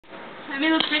I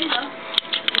mean, it looks pretty though.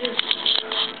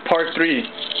 Part 3.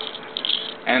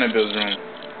 Annabelle's room.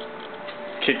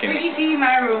 Kicking Where it. do you see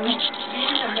my room?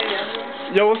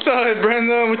 Yo, what's up,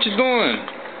 Brenda? What you doing?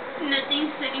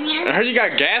 Nothing, sitting here. I heard you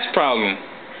got gas problem.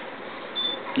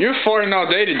 You're farting all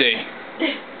day today.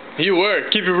 You were.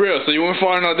 Keep it real. So you weren't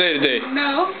farting all day today.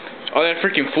 No. All that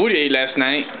freaking food you ate last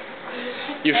night.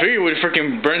 You figured you would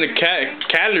freaking burn the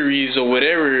calories or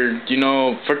whatever, you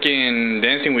know, freaking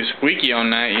dancing with Squeaky all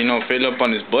night, you know, fill up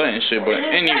on his butt and shit. But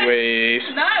anyways.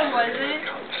 No, it wasn't.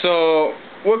 So,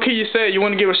 what can you say? You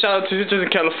want to give a shout out to sisters in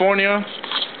California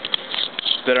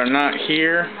that are not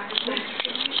here?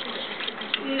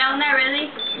 No, not really.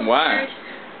 Why?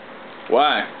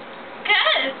 Why?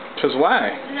 Cause why?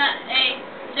 Hey,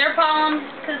 their problem,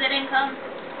 cause they didn't come.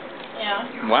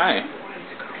 Yeah. Why?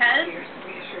 Cause?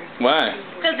 Why?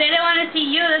 Cause they didn't want to see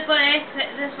you. That's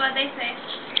what they say.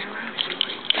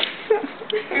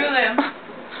 Screw them.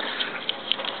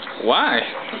 Why?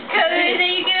 Cause then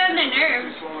you get on their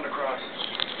nerves.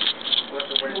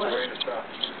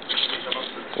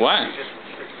 Why?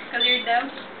 Cause you're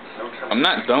dumb. I'm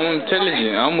not dumb. I'm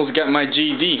intelligent. I almost got my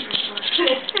GED.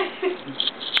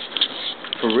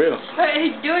 For real. But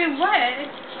doing what?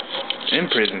 In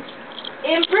prison.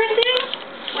 In prison?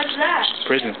 What's that?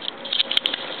 Prison.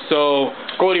 So,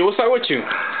 Cody, what's up with you?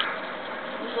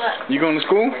 What? You going to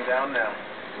school?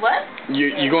 What?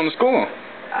 You going to school?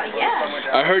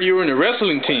 Yeah. I heard you were in the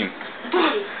wrestling team.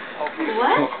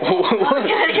 What? What? Look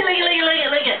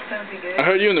it. I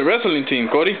heard you in the wrestling team,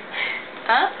 Cody.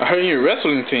 Huh? I heard you in the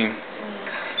wrestling team.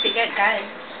 To get guys.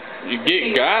 You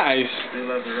get guys?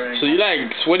 So you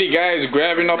like sweaty guys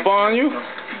grabbing up on you?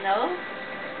 No.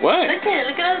 What? Look at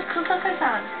those cool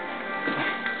on.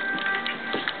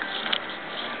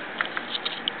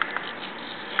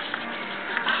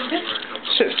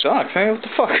 Shit sucks, man. What the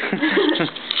fuck?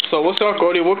 So what's up,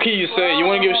 Cody? What can you say? You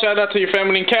want to give a shout out to your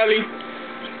family in Cali?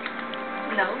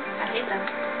 No, I hate them.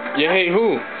 You hate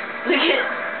who? Look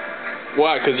at.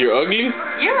 Why? Cause you're ugly?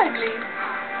 You're ugly.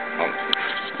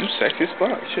 I'm sexy as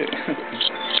fuck. Shit.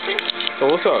 So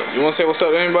what's up? You want to say what's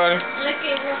up to anybody? Look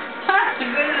at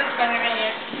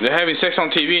you. They're having sex on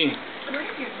TV.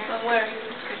 Where?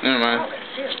 Never mind.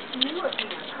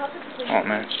 Oh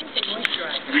man.